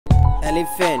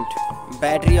Elephant,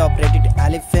 battery operated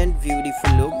elephant,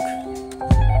 beautiful look.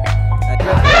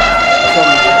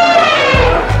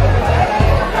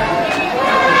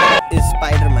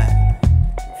 Spider-Man,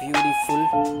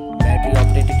 beautiful, battery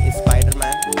operated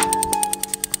Spider-Man.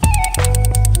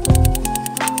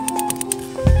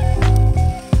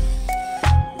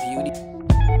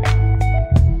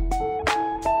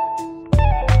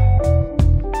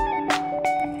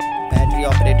 Battery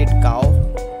operated cow,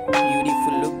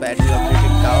 beautiful look, battery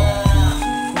operated cow.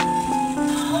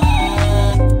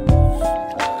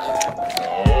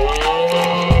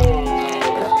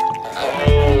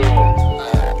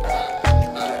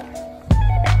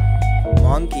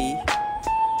 Monkey,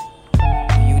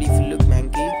 beautiful look,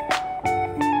 monkey.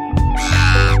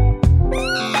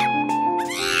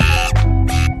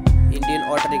 Indian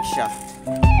auto rickshaw,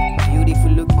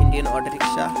 beautiful look, Indian auto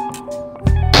rickshaw.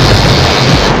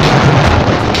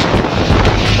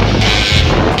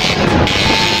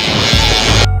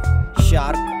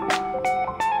 Shark,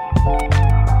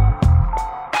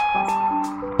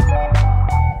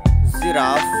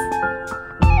 giraffe,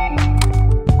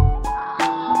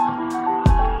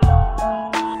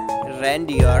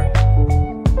 reindeer,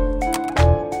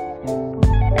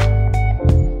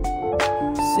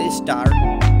 sea star,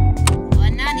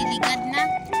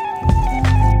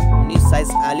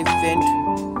 mini-size elephant,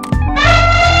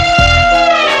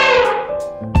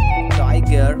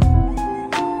 tiger,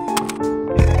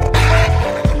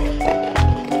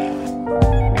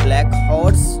 black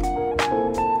horse,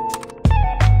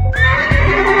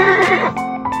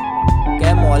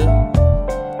 camel,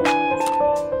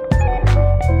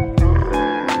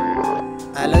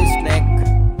 yellow snake,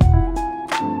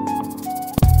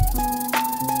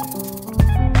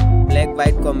 black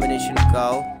white combination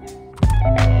cow,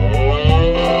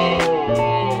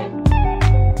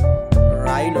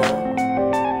 rhino,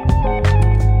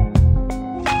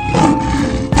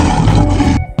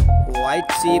 white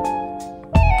sheep,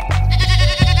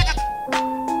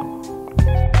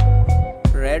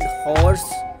 red horse,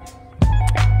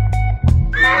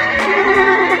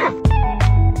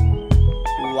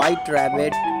 white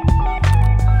rabbit,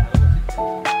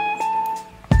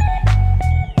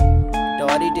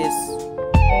 tortoise,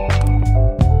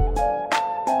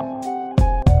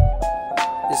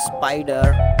 spider,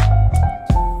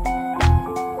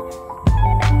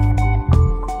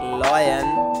 lion,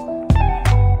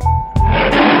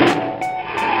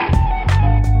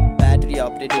 battery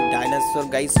operated dinosaur,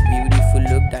 guys, beautiful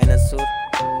look, dinosaur.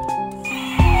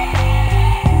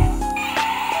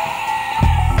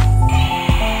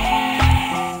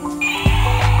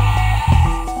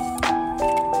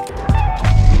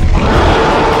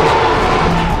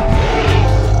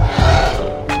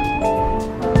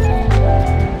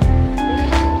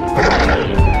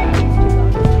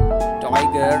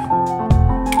 Tiger,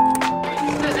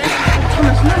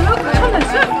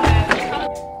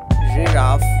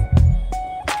 giraffe,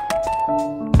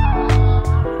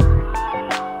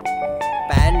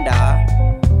 panda,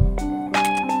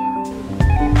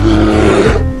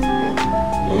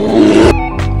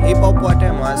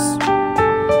 hippopotamus,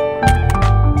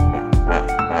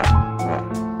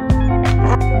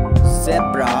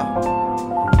 zebra,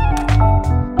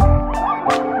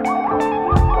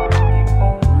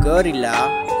 gorilla,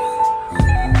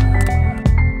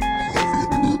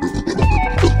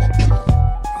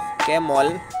 camel,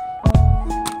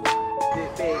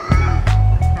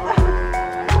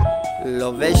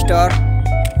 lobster,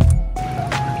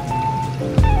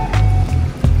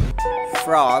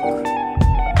 frog,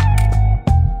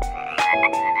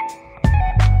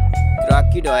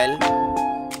 crocodile,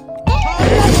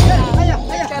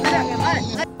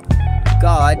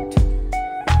 goat,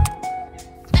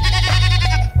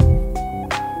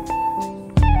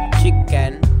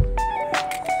 chicken,